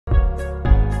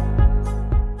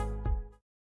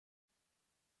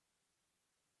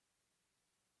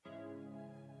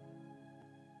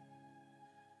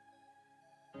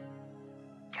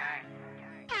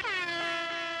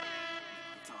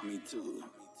too.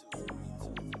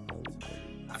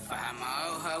 I find my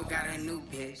old hoe, got a new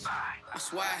bitch. I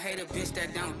swear I hate a bitch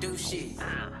that don't do shit. I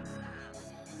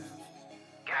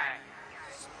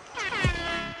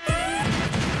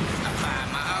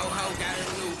find my old hoe, got a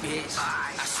new bitch.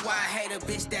 I swear I hate a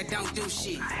bitch that don't do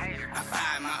shit. I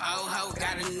find my old hoe,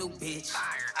 got a new bitch.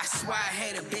 I swear I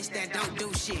hate a bitch that don't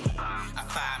do shit. I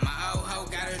find my old hoe,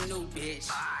 got a new bitch.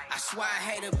 I swear I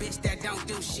hate a bitch that don't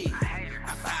do shit.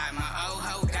 I find my old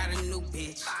hoe, got a new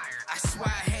bitch. I swear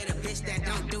I hate a bitch that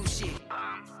don't do shit.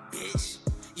 Bitch,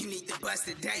 you need to bust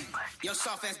a date. Your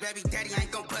soft ass baby daddy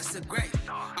ain't gon' bust a grape.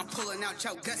 I'm pulling out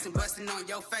your guts and busting on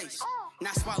your face.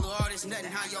 Now swallow all this nut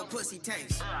and how your pussy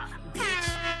tastes.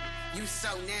 Bitch, you so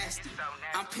nasty.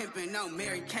 I'm pimping on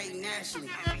Mary Kate and Ashley.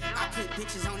 I put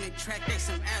bitches on the track, they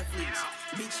some athletes.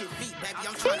 Beat your feet, baby,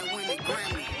 I'm tryna win a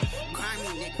Grammy.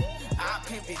 Grimy nigga, I'll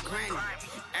pimp it granny.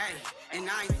 Ay, and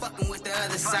I ain't fucking with the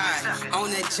other side. On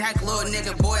the jack, little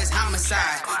nigga, boy, it's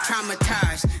homicide.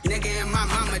 Traumatized, nigga, and my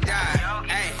mama died.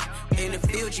 Ay, in the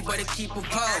field, you better keep a pole.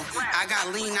 I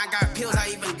got lean, I got pills, I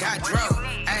even got dro.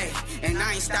 Ay, and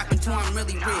I ain't stopping till I'm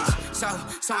really rich. So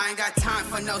I ain't got time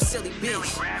for no silly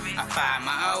bitch. I find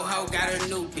my old hoe, got a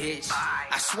new bitch.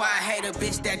 I swear I hate a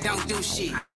bitch that don't do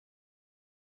shit.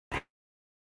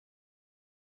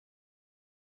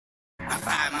 I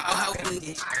find my old hoe,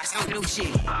 bitch, don't do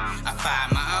shit. I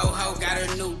find my old hoe, got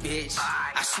a new bitch.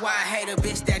 I swear I hate a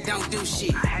bitch that don't do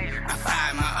shit. I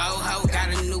find my old hoe, got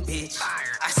a new bitch.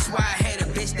 I swear I hate a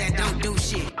bitch that don't do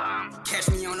shit. Catch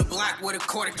me on the block with a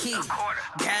quarter key.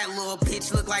 Bad little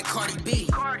bitch look like Cardi B.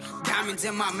 Diamonds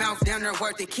in my mouth, down there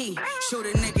worth the key. Shoot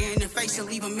a nigga in the face and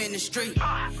leave him in the street.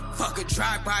 Fuck a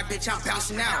drive-by, bitch, I'm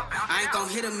bouncing out. I ain't gon'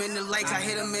 hit him in the legs, I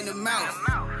hit him in the mouth.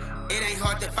 It ain't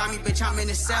hard to find me, bitch, I'm in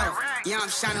the south. Yeah, I'm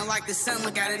shining like the sun,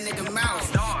 look at a nigga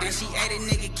mouth. And she ate a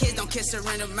nigga kid, don't kiss her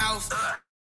in the mouth.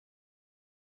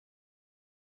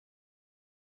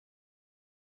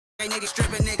 Hey, nigga, strip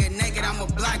a nigga naked, I'm a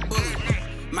black bully.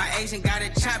 My agent got a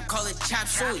chop, call it chop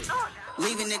suey.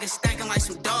 Leave a nigga stankin' like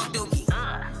some dog dookie.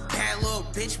 Bad little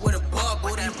bitch with a ball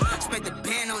booty. Spent the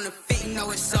band on the feet, you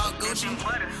know it's all Gucci.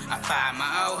 I find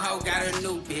my old hoe, got a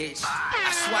new bitch.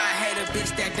 I swear I hate a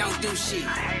bitch that don't do shit.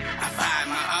 I find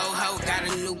my old hoe, got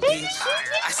a new bitch.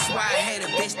 I swear I hate a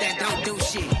bitch that don't do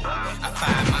shit. I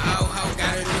find my old hoe,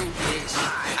 got a new bitch.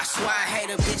 I swear I hate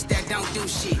a bitch that don't do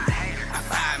shit. I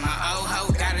find my old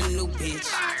hoe, got a new bitch.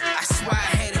 I swear I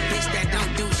hate a bitch that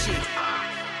don't do shit.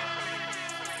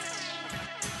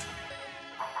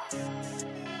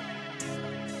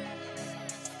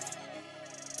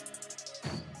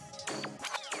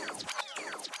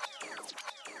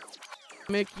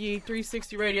 Mickey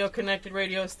 360 Radio, Connected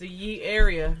Radio. It's the Yee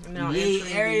area. Now Yee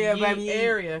area, baby. Yee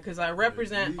area, because I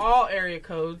represent all area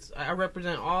codes. I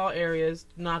represent all areas,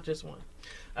 not just one.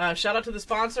 Shout out to the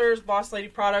sponsors: Boss Lady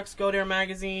Products, Go Dare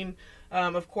Magazine,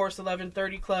 of course,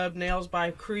 1130 Club, Nails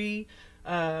by Cree,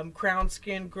 Crown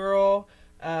Skin Girl,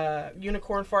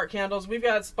 Unicorn Fart Candles. We've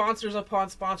got sponsors upon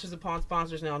sponsors upon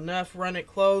sponsors now. Nuff, Run It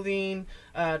Clothing,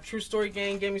 True Story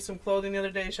Gang gave me some clothing the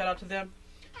other day. Shout out to them.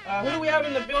 Who do we have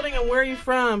in the building, and where are you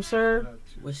from, sir?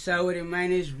 What's up with it,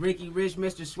 man? It's Ricky Rich,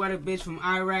 Mr. Sweater Bitch from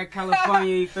Iraq,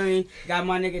 California, you feel me? Got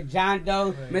my nigga John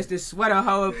Doe, Mr. Sweater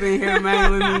Hoe up in here,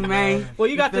 man, with me, man. Well,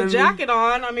 you got the jacket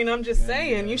on. I mean, I'm just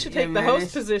saying, you should take the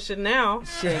host position now.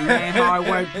 Shit, man, hard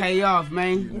work pay off,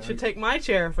 man. You should take my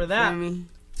chair for that. Feel me?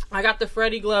 I got the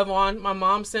Freddy glove on. My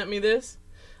mom sent me this.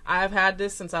 I've had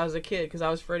this since I was a kid, because I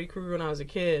was Freddy Krueger when I was a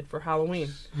kid for Halloween.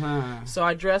 So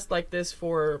I dressed like this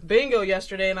for bingo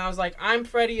yesterday, and I was like, I'm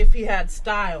Freddy if he had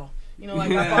style. You know,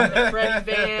 like I bought the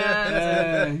Freddy Vans,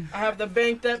 and I have the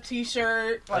banked up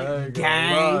t-shirt, like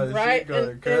gang, right?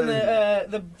 And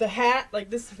the hat, like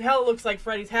this hell looks like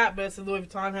Freddy's hat, but it's a Louis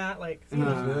Vuitton hat. Like,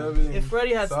 if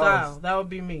Freddy had style, that would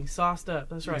be me, sauced up.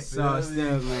 That's right. Sauced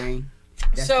up, man.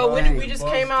 So we just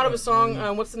came out of a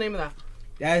song. What's the name of that?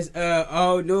 That's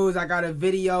old news. I got a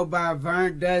video by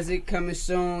Vern Does It coming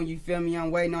soon. You feel me? I'm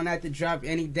waiting on that to drop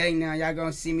any day now. Y'all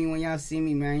gonna see me when y'all see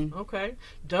me, man. Okay,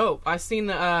 dope. I seen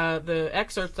the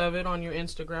excerpts of it on your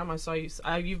Instagram. I saw you.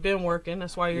 You've been working.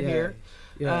 That's why you're here.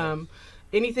 Yeah.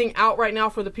 Anything out right now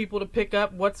for the people to pick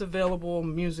up? What's available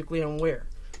musically and where?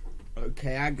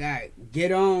 Okay, I got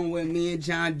Get On with me and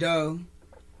John Doe.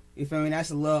 You feel me? That's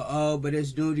a little old, but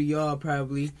it's new to y'all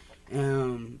probably.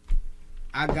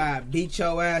 I got Beat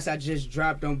Your Ass. I just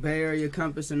dropped on Bay Area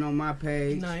Compass and on my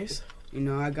page. Nice. You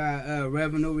know, I got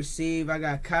Revenue Receive. I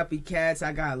got Copycats.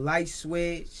 I got Light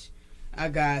Switch. I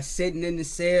got Sitting in the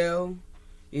Cell.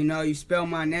 You know, you spell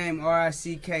my name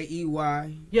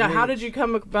R-I-C-K-E-Y. Yeah, how did you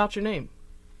come about your name?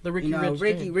 The Ricky You know,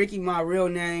 Rich. Ricky, my real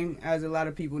name, as a lot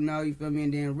of people know. You feel me?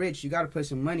 And then Rich, you got to put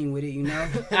some money with it. You know,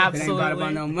 If it ain't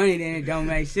about no money, then it don't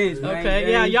make sense. Man.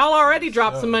 Okay, yeah, y'all already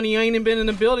dropped some money. You ain't even been in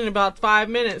the building about 5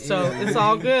 minutes, so it's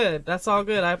all good. That's all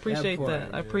good. I appreciate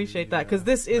that. I appreciate that because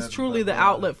this is truly the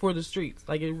outlet for the streets.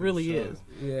 Like it really is.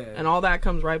 Yeah. And all that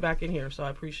comes right back in here, so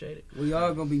I appreciate it. We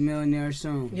all gonna be millionaires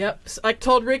soon. Yep. I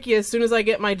told Ricky as soon as I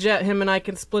get my jet, him and I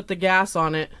can split the gas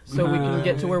on it so we can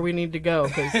get to where we need to go.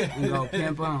 Cause we go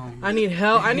pimp on. I need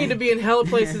to be in hella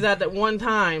places at that one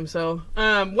time. So,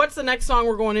 what's the next song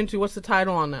we're going into? What's the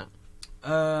title on that?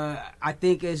 I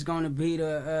think it's gonna be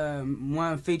the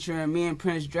one featuring me and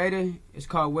Prince Drader. It's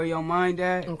called Where Your Mind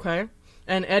At. Okay.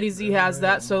 And Eddie Z has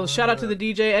that. So shout out to the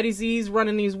DJ. Eddie Z's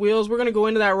running these wheels. We're going to go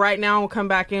into that right now. We'll come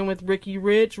back in with Ricky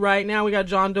Rich. Right now, we got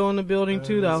John Doe in the building,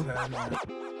 too, though.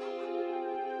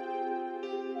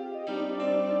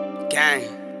 Gang.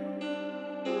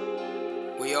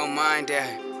 Where your mind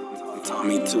at?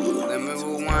 Tommy too. Let me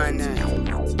rewind that.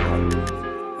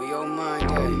 Where your mind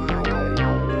at?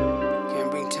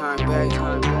 Can't bring time back.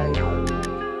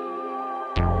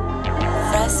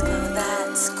 Fresco,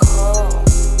 that's cold.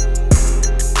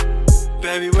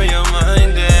 Baby, where your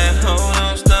mind at? Hold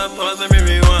on, stop, pause, let me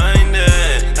rewind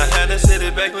that. I had to sit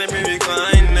it back, let me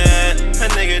recline that. A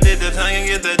nigga did the time and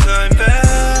get that time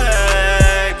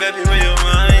back. Baby, where your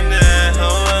mind at?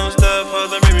 Hold on, stop,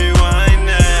 pause, let me rewind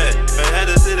that. I had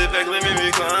to sit it back, let me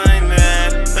recline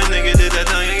that. A nigga did that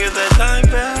time and get that time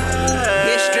back.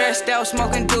 Get stressed out,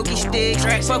 smoking dookie sticks.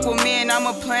 Fuck with me and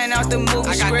I'ma plan out the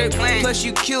movie script. Plus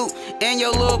you cute and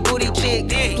your little booty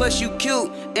thick. Plus you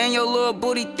cute and your little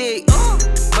booty thick.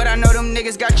 But I know them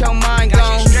niggas got your mind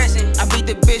gone. I beat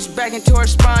the bitch back into her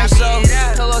spine. So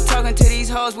hello talking to these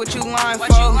hoes, what you lying for?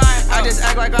 I just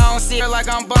act like I don't see her, like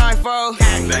I'm blindfold.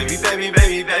 Baby,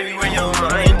 where your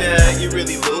mind at? You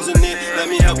really losing it, let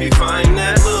me help you find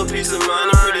that little piece of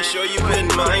mind. I'm pretty sure you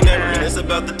wouldn't mind that. I mean, it's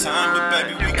about the time, but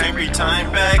baby, we can't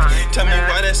rewind back. Tell me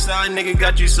why that side nigga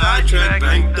got you sidetracked.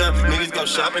 Banked up, niggas go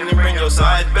shopping and bring your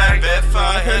side back. Bet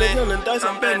 500 on the dice,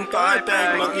 I'm betting 5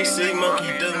 back. Monkey see,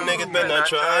 monkey do, niggas better not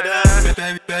try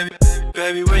that.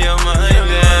 Baby, where your mind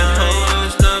at? Hold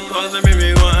on, stop, pause, let me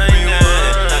rewind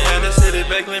that. I had to sit it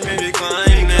back, let me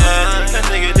recline that. That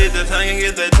nigga did the time and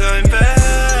get that time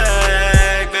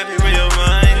back. Baby, where your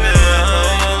mind at?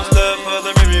 Hold on, stop, pause,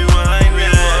 let me rewind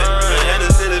that. I had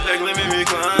to sit it back, let me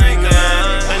recline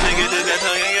that. That nigga did that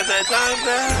time and get that time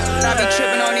back. I be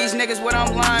tripping on these niggas, what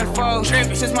I'm blind for.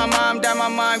 Since my mom died, my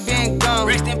mind been gone.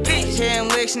 Rest in peace. Hitting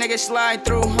licks, nigga slide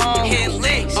through home. Hitting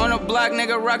licks. On the block,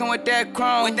 nigga rockin' with that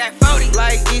chrome. With that 40.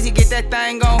 Like easy, get that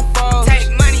thing gon' fold. Take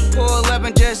money. Pull up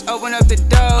and just open up the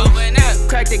door. Open up.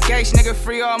 Crack the gates, nigga,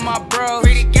 free all my bros.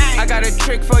 Free the gang. I got a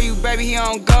trick for you, baby, he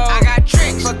on go. I got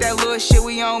tricks. Fuck that little shit,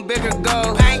 we on bigger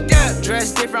goals. Banked up.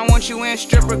 Dress different, I want you in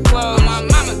stripper clothes. My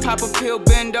mama. Pop a pill,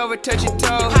 bend over, touch your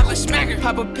toes. Pop a smacker.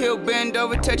 Pop a pill, bend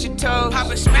over, touch your toes. Pop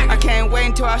a smacker. I can't wait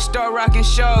until I start rocking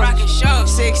shows.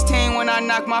 16 when I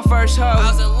knocked my first hoe.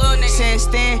 I was a little nigga. Since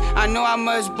then, I know I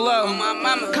must blow. On my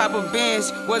mama. Copper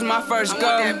Benz was my first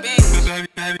go.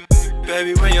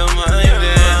 Baby, where your mind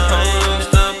at? Hold on,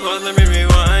 stop, pause, let me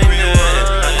rewind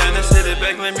that. I had to sit it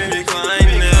back, let me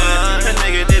recline that. That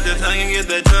nigga did the time and get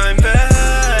that time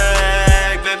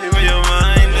back. Baby, where your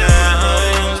mind at?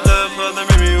 Hold on, stop, pause, let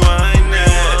me rewind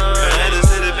that. I had to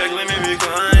sit it back, let me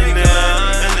recline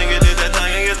that. That nigga did that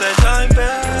time and get that time back.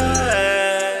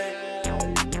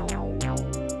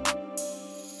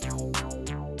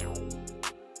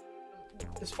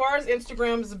 As far as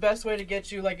Instagram is the best way to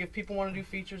get you, like if people want to do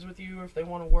features with you or if they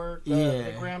want to work,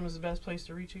 the gram is the best place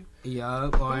to reach you.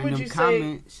 Yup, or in them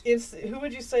comments. Who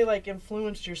would you say like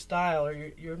influenced your style or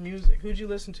your music? Who'd you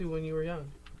listen to when you were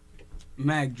young?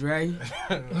 Mac Dre.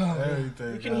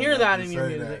 You can hear that in your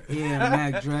music. Yeah,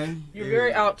 Mac Dre. You're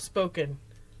very outspoken.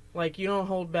 Like you don't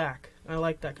hold back. I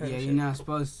like that kind of shit. Yeah, you're not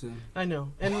supposed to. I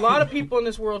know. And a lot of people in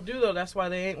this world do though. That's why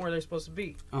they ain't where they're supposed to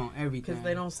be. On everything. Because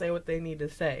they don't say what they need to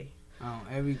say. On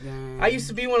everything. I used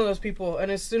to be one of those people,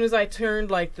 and as soon as I turned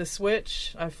like the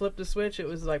switch, I flipped the switch, it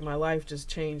was like my life just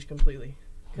changed completely.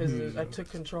 Because I took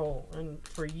control, and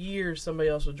for years somebody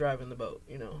else was driving the boat,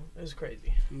 you know. It was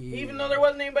crazy. Yeah. Even though there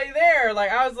wasn't anybody there,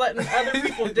 like I was letting other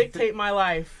people dictate my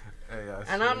life.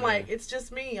 And I'm like, it's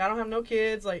just me. I don't have no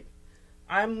kids. Like,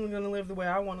 I'm going to live the way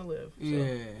I want to live. So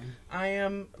yeah. I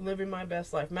am living my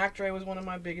best life. Mac Dre was one of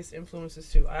my biggest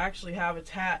influences, too. I actually have a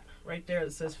tat right there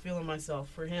that says Feeling Myself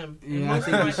for him. Yeah, I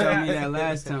think you showed me that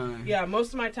last time. Yeah, most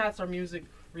of my tats are music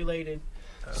related.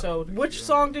 So, which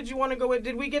song did you want to go with?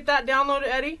 Did we get that downloaded,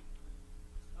 Eddie?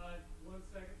 1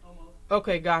 second, almost.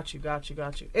 Okay, got you.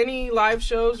 Any live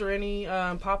shows or any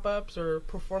pop-ups or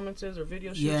performances or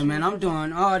video shoots? Yeah, man, I'm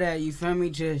doing all that, you feel me?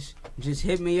 Just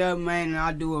hit me up, man, and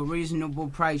I'll do a reasonable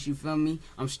price, you feel me?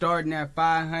 I'm starting at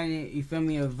 $500, you feel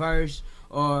me, a verse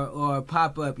or a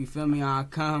pop-up, you feel me? I'll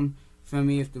come, you feel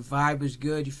me? If the vibe is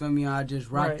good, you feel me? I'll just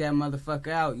rock that motherfucker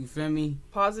out, you feel me?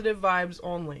 Positive vibes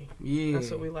only. Yeah.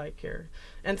 That's what we like here.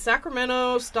 And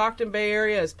Sacramento, Stockton, Bay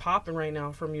Area is popping right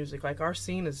now for music. Like, our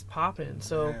scene is popping.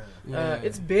 So,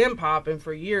 it's been popping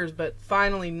for years, but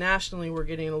finally, nationally, we're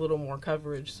getting a little more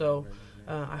coverage. So,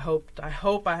 I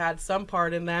hope I had some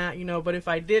part in that, you know, but if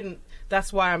I didn't,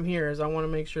 that's why I'm here, is I want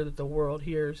to make sure that the world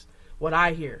hears what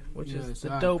I hear, which is the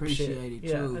dope shit.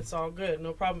 Yeah, it's all good.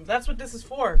 No problem. That's what this is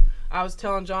for. I was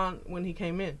telling John when he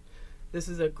came in, this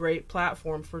is a great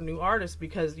platform for new artists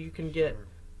because you can get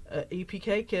an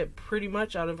EPK kit pretty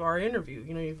much out of our interview.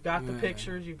 You know, you've got the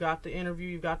pictures, you've got the interview,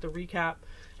 you've got the recap,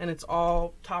 and it's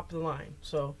all top of the line.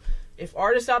 So if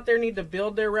artists out there need to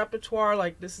build their repertoire,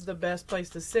 like, this is the best place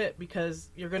to sit because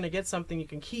you're going to get something you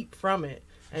can keep from it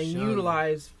and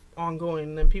utilize ongoing.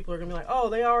 And then people are going to be like, oh,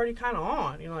 they already kind of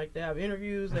on. You know, like, they have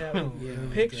interviews, they have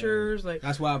pictures. Like,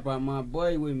 that's why I brought my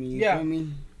boy with me, you feel me?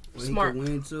 Well, smart. He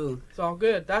can win too. It's all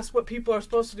good. That's what people are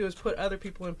supposed to do, is put other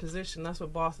people in position. That's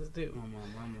what bosses do. Oh,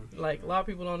 my mama. Like, a lot of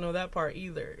people don't know that part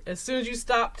either. As soon as you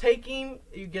stop taking,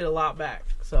 you get a lot back.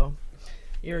 So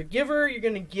you're a giver, you're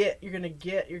gonna get.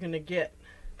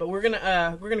 But we're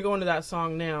gonna go into that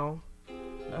song now.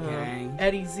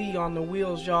 Eddie Z on the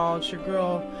wheels, y'all. It's your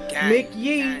girl Mick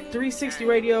Yee, 360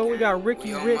 Radio. We got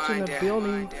Ricky Rich in the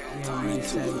building.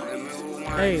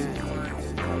 Hey.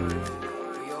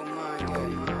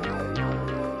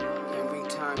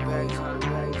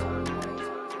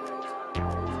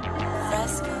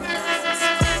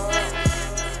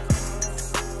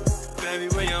 Baby,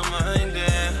 where your mind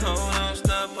at? Hold on,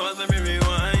 stop, pause, let me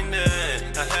rewind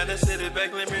it. I had to sit it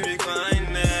back, let me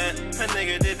recline that. A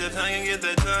nigga did the time and get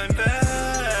that time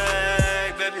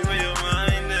back. Baby, where your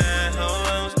mind at? Hold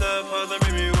on, stop, pause, let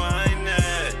me rewind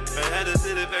that. I had to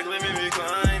sit it back, let me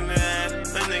recline that.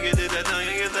 A nigga did that time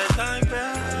and get that time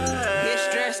back. Get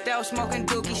stressed out, smoking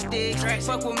dookie sticks.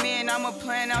 Fuck with me and I'ma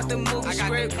plan out the movie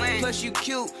script. Plus you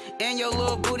cute and your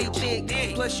little booty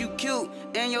thick. Plus you cute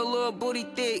and your little booty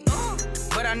thick.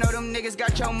 But I know them niggas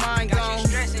got your mind gone.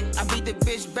 I beat the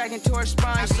bitch back into her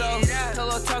spine. So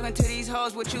hello talking to these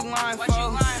hoes, what you lying for?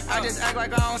 I just act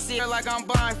like I don't see her, like I'm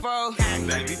blindfold.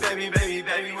 Baby,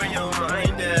 where your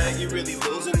mind at? You really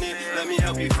losing it? Let me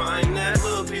help you find that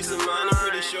little piece of mind. I'm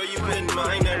pretty sure you wouldn't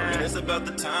mind that. I mean, it's about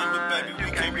the time, but baby,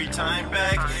 we can't retie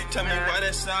back. Tell me why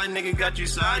that side nigga got you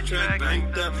sidetracked.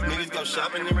 Banked up, niggas go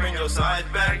shopping and bring your side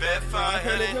back. Bet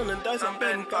 500 on the dice, I'm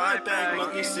betting 5 back.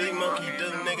 Monkey see, monkey do,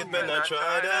 niggas better not try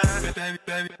that.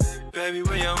 Baby,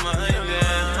 where your mind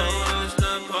at? Hold on,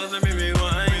 stop, pause, let me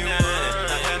rewind that.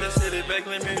 I had to sit it back,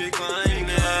 let me recline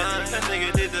that. That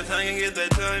nigga did the time and get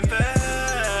that time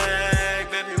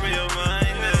back. Baby, where your mind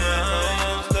at?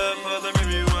 Hold on, stop, pause, let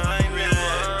me rewind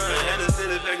that. I had to sit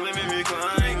it back, let me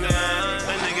recline that.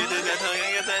 That nigga did that time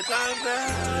and get that time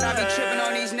back. I be tripping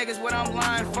on these niggas, what I'm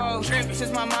blind for.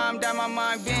 Since my mom died, my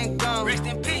mind been gone. Rest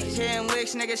in peace. Hitting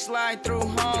licks, nigga slide through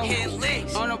home. Hitting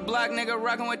licks. On the block, nigga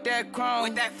rockin' with that chrome.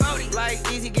 With that 40. Like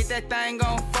easy, get that thing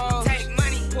on fold. Take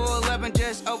money. Pull up and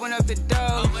just open up the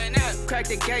door. Open up. Crack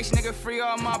the gates, nigga, free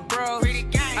all my bros. Free the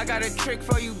gang. I got a trick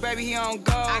for you, baby, he on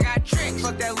go. I got tricks.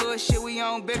 Fuck that little shit, we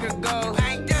on bigger goals.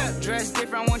 Banked up. Dress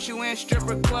different, I want you in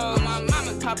stripper clothes. My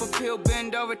mama. Pop a pill,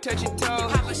 bend over, touch your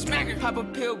toes. Pop a smacker. Pop a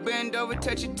pill, bend over,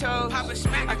 touch your toes. Pop a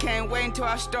smacker. I can't wait until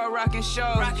I start rocking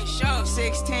shows.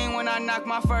 16 when I knocked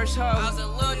my first hoe. I was a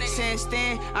little nigga. Since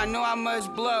then, I know I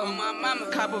must blow. My mama.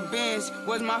 Copper Benz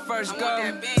was my first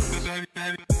go.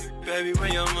 Baby, where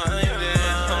your mind at?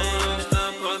 Hold on,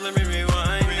 stop, pause, let me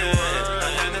rewind that. I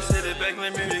had to sit it back,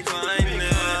 let me recline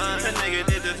that. That nigga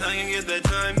did the time and get that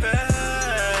time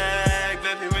back.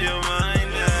 Baby, where your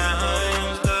mind at? Hold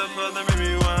on, stop, pause, let me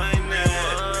rewind that.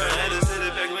 I had to sit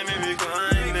it back, let me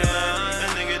recline that.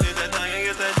 That nigga did that time and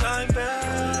get that time back.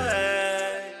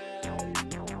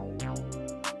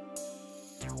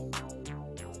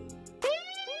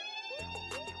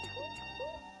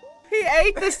 He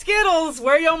ate the Skittles.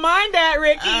 Where your mind at,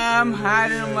 Ricky? I'm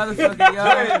hiding a motherfucker,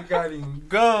 y'all. Got him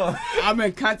gone. I've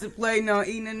been contemplating on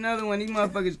eating another one. These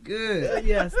motherfuckers good.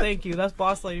 Yes, thank you. That's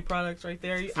Boss Lady Products right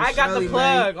there. I got the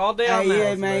plug all day on Hey, yeah,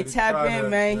 that. man. Tap in,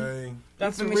 man.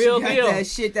 That's the You real got deal. that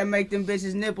shit that make them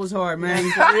bitches nipples hard, man.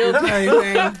 Real deal.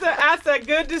 man. That's a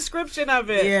good description of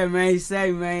it. Yeah, man.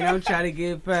 Say, man. I'm trying to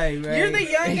get paid, man. You're the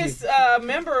youngest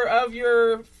member of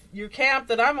your camp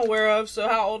that I'm aware of. So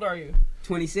how old are you?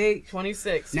 26?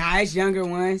 26. Nah, it's younger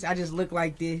ones. I just look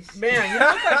like this. Man, you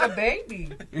look like a baby.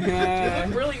 You Nah,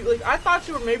 look really, like, I thought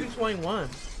you were maybe 21.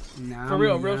 For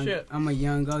real, real shit. I'm a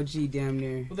young OG damn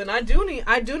near. Well, then I do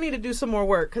need to do some more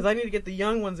work because I need to get the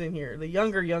young ones in here, the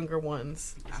younger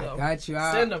ones. So I got you.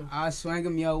 send them. I'll swing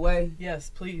them your way. Yes,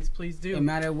 please do. No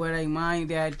matter where they mind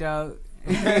at, though.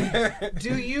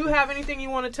 Do you have anything you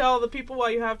want to tell the people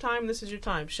while you have time? This is your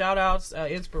time. Shout outs,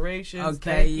 inspirations.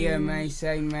 Okay, thank yeah, yous. man.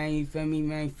 Say, man, you feel me,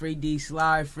 man? Free D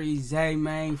Slide, free Zay,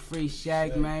 man. Free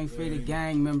Shaq, man. Free the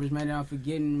gang members, man. That I'm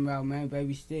forgetting about, man.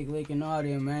 Baby Stick, Lick, and all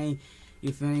them, man.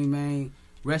 You feel me, man?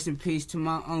 Rest in peace to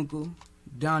my uncle,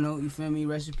 Donald. You feel me?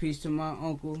 Rest in peace to my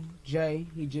uncle, Jay.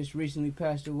 He just recently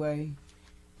passed away.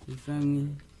 You feel me?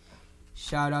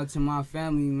 Shout out to my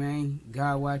family, man.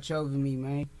 God watch over me,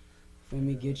 man. Feel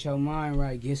me? Get your mind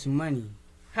right. Get some money.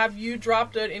 Have you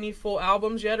dropped any full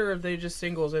albums yet, or are they just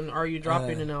singles? And are you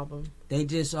dropping an album? They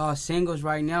just all singles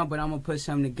right now, but I'm going to put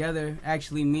something together.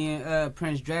 Actually, me and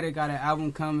Prince Dreda got an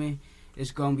album coming.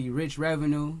 It's going to be Rich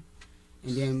Revenue.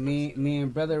 And then me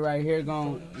and brother right here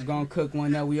gonna cook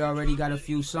one up. We already got a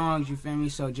few songs, you feel me?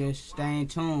 So just stay in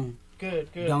tune. Good.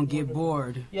 Don't get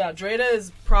bored. Yeah, Dreda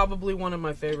is probably one of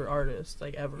my favorite artists,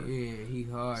 like, ever. Yeah, he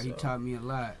hard. He So. taught me a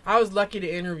lot. I was lucky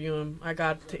to interview him.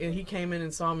 He came in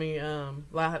and saw me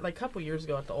like a couple years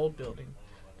ago at the old building,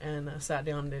 and sat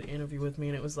down and did an interview with me.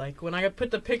 And it was like when I put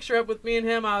the picture up with me and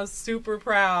him, I was super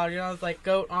proud. You know, I was like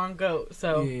goat on goat.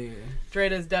 So Yeah.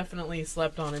 Dreda's definitely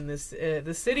slept on in this.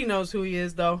 The city knows who he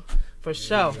is, though, for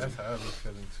sure. That's how I was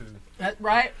feeling too. That,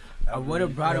 right? I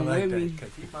would've brought him with me.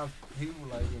 He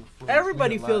was like influenced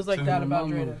Everybody me a feels lot, like too. that about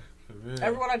Mama. Dreda. For real.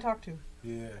 Everyone I talk to.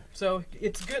 Yeah. So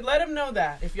it's good. Let him know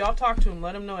that. If y'all talk to him,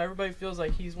 let him know everybody feels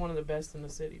like he's one of the best in the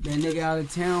city. That nigga out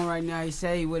of town right now, he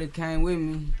say he would've came with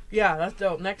me. Yeah, that's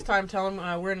dope. Next time, tell him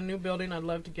we're in a new building. I'd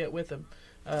love to get with him.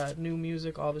 New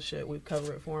music, all the shit. We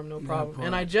cover it for him, no problem. problem.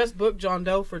 And I just booked John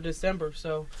Doe for December,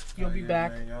 so you'll be Yeah,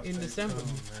 back man, y'all in stay December. tuned,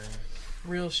 man.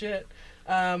 Real shit.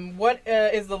 What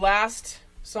is the last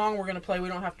song we're gonna play? We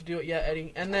don't have to do it yet,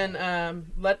 Eddie. And then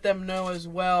let them know as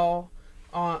well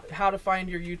how to find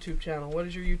your YouTube channel. What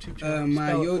is your YouTube channel? My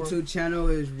Spell it for 'em. YouTube channel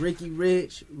is Ricky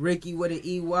Rich. Ricky with an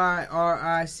EY,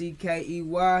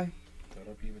 RICKEY.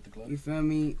 You feel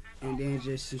me? And then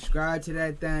just subscribe to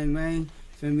that thing, man.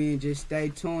 Feel me? And just stay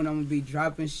tuned. I'm gonna be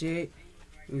dropping shit.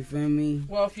 You feel me?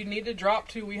 Well, if you need to drop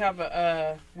too, we have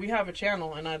a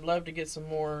channel, and I'd love to get some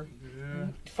more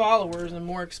followers and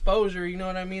more exposure. You know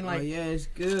what I mean? Like, oh yeah, it's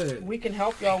good. we can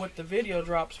help y'all with the video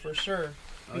drops for sure.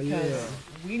 Oh Because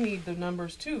yeah. we need the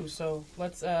numbers too. So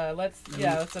let's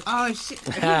Oh shit.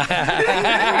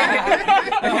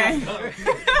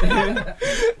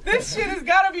 this shit has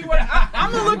got to be what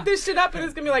I'm gonna look this shit up, and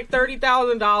it's gonna be like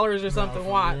 $30,000 or something.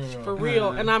 Watch for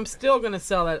real, and I'm still gonna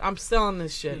sell it. I'm selling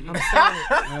this shit. I'm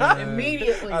selling it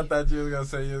immediately. I thought you was gonna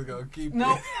say you was gonna keep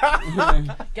No.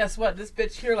 it. Guess what? This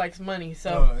bitch here likes money,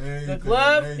 so the Anything-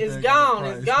 glove is anything gone.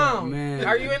 at It's the price tag. gone. Man.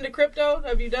 Are you into crypto?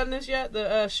 Have you done this yet?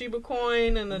 The Shiba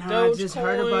coin and the Nah, I Doge just coin.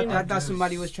 heard about that. I thought just-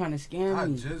 somebody was trying to scam I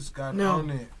me. just got No. on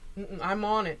it. I'm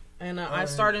on it, and I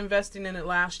started investing in it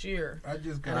last year. I just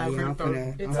And got I Yeah, I'm crypto.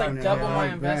 finna- It's I'm like finna double head my back.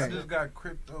 I investment. just got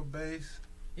crypto base.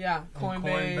 Yeah, on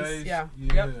Coinbase. Yeah.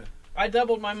 Yeah. Yep. I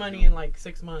doubled my money in like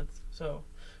 6 months, so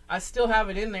I still have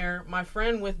it in there. My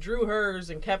friend withdrew hers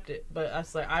and kept it, but I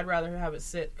was like, I'd rather have it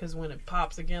sit because when it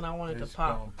pops again, I want it It's to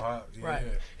pop. gonna pop. Yeah. Right.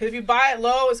 'Cause if you buy it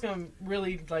low, it's gonna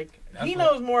really like. That's He what-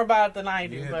 knows more about it than I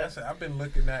do, Yeah, but that's it. I've been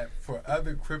looking at for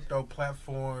other crypto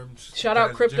platforms. Shout out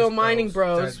that's Crypto just Mining those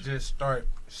Bros. That just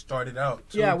started out.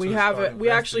 too, yeah, we to have start it. We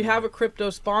actually investing have a in. crypto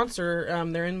sponsor.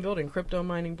 They're in the building. Crypto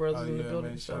Mining Bros Oh, is in the yeah,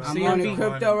 building. man, So shout out I'm to on the CMB, Crypto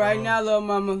crypto right Bro. now, little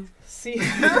mama.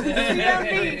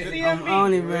 CMB, I'm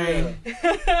on it, man.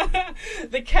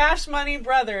 The Cash Money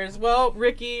Brothers. Well,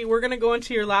 Ricky, we're gonna go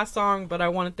into your last song, but I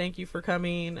want to thank you for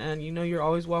coming, and you know you're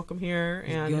always welcome here.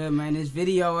 It's And good, man. This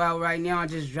video out right now. I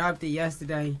just dropped it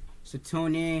yesterday. So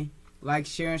tune in, like,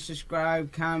 share, and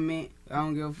subscribe, comment. I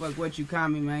don't give a fuck what you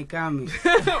comment, man. Comment.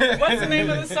 what's the name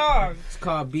of the song? It's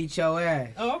called Beat Your Ass.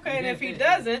 Oh, okay, and if he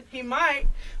doesn't, he might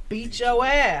beat your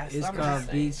ass. It's I'm called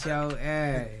just saying. Beat Your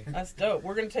Ass. That's dope.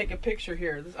 We're gonna take a picture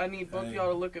here. I need both of Hey. y'all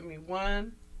to look at me.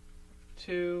 1,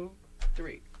 2,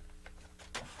 3.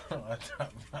 I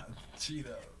dropped my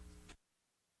Cheetos.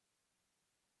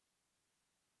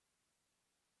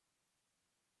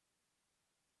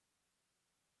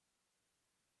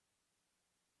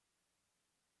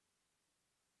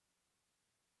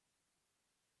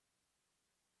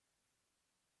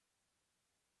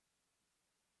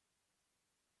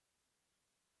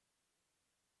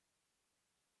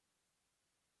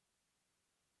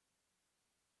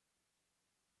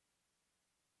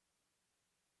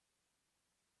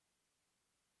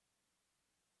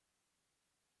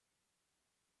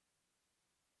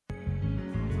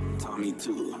 Me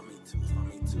too.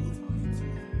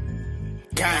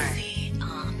 Gang.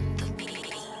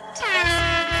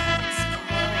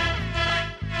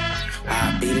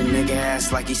 I beat a nigga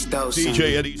ass like he stole something.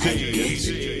 DJ Eddie Hey, T.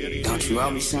 bitch, don't you owe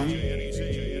me something?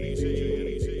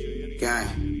 Gang.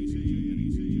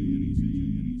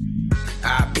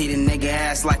 I beat a nigga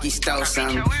ass like he stole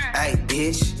something. Hey,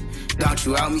 bitch, don't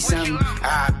you owe me something?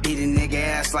 I beat a nigga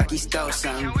ass like he stole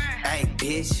something. Hey,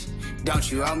 bitch,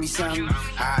 don't you owe me something?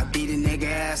 I beat a nigga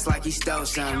ass like he stole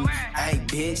something. Hey,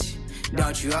 bitch,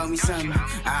 don't you owe me something?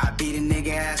 I beat a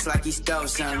nigga ass like he stole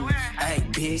something. Hey,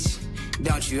 bitch,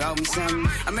 don't you owe me something?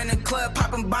 I'm in the club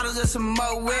popping bottles of some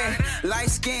more wet.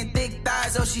 Light skin, thick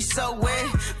thighs, oh she so wet.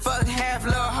 Fuck half,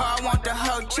 little hoe, I want the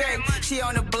whole check. She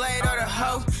on the blade or the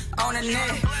hoe on the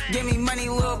neck. Give me money,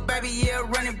 little baby, yeah,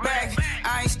 run it back.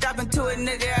 I ain't stopping to a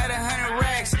nigga at 100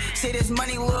 racks. See this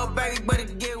money, little baby, better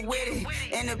get with it.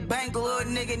 In the bank,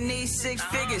 little nigga needs 6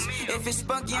 figures. If it's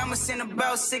spunky, I'ma send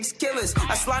about 6 killers.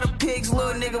 I slaughter pigs,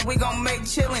 little nigga, we gon' make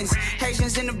chillins'.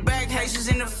 Haitians in the back, Haitians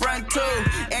in the front too.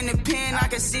 In the pen, I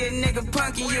can see a nigga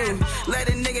punkin' you. Let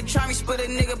a nigga try me, split a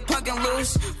nigga punkin'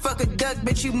 loose. Fuck a duck,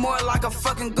 bitch, you more like a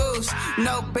fucking goose.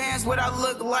 No bands, what I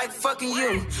look like fucking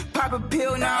you. Pop a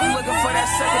pill, now I'm looking for that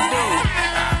sucker dude.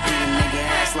 I beat a nigga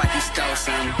ass like he stole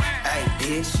something. Hey,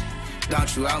 bitch,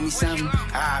 don't you owe me something?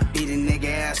 I beat a nigga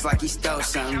ass like he stole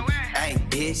something. Hey,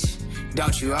 bitch,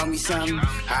 don't you owe me something?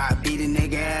 I beat a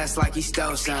nigga ass like he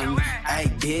stole something. Hey,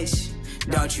 bitch,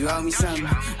 don't you owe me something?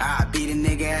 I beat a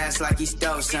nigga ass like he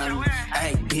stole something.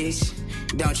 Hey, bitch,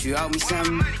 don't you owe me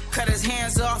something? Cut his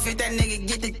hands off if that nigga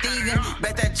get the thieving.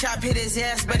 Bet that chop hit his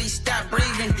ass, but he stopped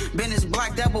breathing. Been his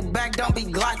black double back, don't be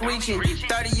Glock reaching.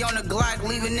 30 on the Glock,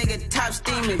 leave a nigga top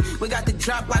steaming. We got the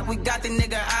drop like we got the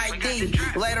nigga ID.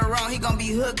 Later on, he gon' be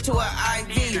hooked to a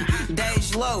IV.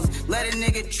 Dage low, let a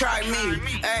nigga try me.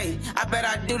 Hey, I bet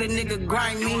I do the nigga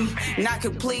grind me. Not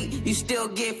complete, you still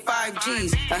get 5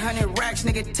 G's. 100 racks,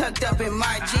 nigga tucked up in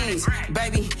my jeans.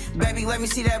 Baby, let me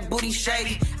see that booty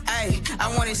shake. Hey,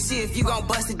 I wanna see if you gon'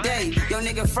 bust a day. Yo,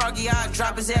 nigga Froggy, I'll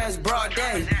drop his ass broad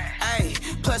day. Hey,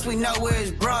 plus we know where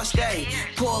his bra stay.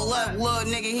 Pull up,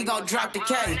 little nigga, he gon' drop the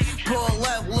K. Pull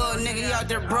up, little nigga, he out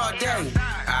there broad day.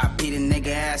 I beat a nigga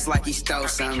ass like he stole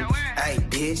something. Hey,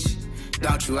 bitch,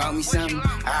 don't you owe me something?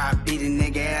 I beat a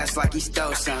nigga ass like he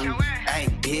stole something. Hey,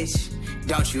 bitch,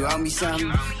 don't you owe me something?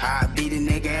 I beat a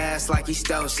nigga ass like he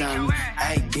stole something.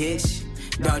 Hey, bitch,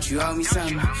 don't you owe me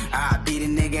something? I beat a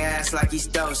nigga ass like he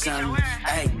stole something.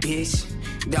 Hey, bitch,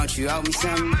 don't you owe me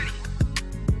something?